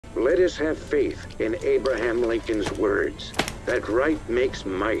Let us have faith in Abraham Lincoln's words, that right makes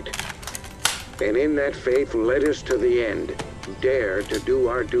might. And in that faith, let us to the end dare to do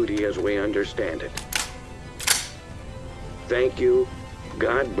our duty as we understand it. Thank you,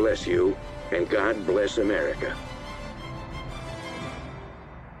 God bless you, and God bless America.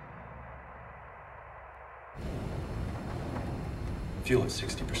 Fuel at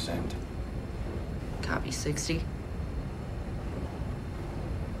 60%. Copy 60.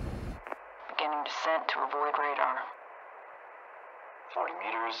 Beginning descent to avoid radar. 40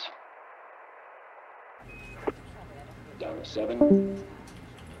 meters. Down to 7.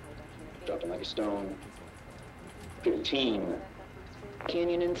 Dropping like a stone. 15.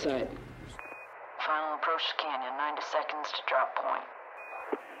 Canyon in sight. Final approach to canyon, 90 seconds to drop point.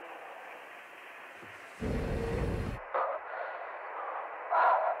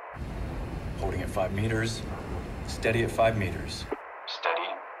 Holding at 5 meters. Steady at 5 meters. Steady.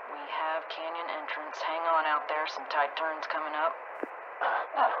 We have canyon entrance. Hang on out there, some tight turns coming up.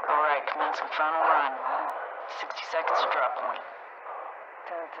 All right, commencing final run. 60 seconds to drop point.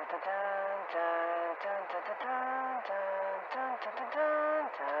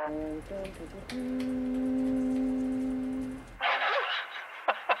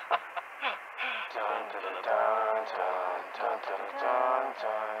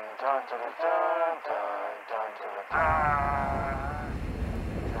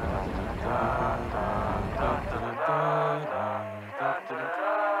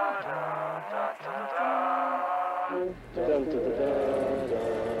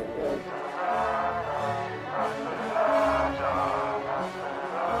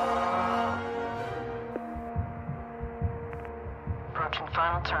 Approaching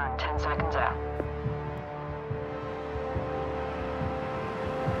final turn, 10 seconds out.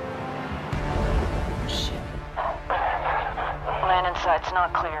 Shit. Landing site's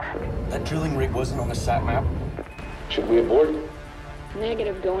not clear. That drilling rig wasn't on the sat map. Should we abort?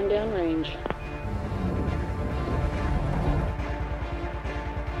 Negative, going downrange.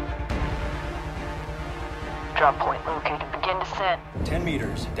 Drop point located. Begin descent. 10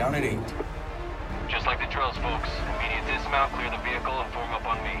 meters, down at 8. Just like the drills, folks. Immediate dismount, clear the vehicle, and form up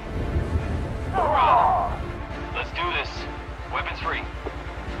on me. Hoorah! Let's do this. Weapons free.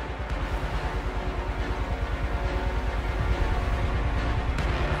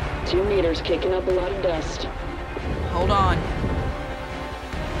 Two meters, kicking up a lot of dust. Hold on.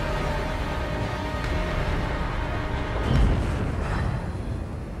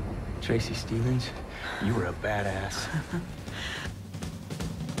 Tracy Stevens, you were a badass.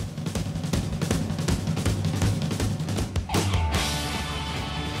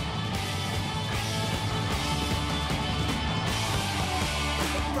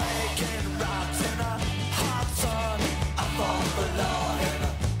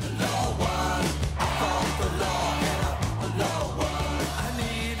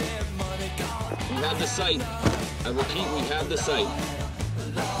 We have the site. I repeat, we have the site.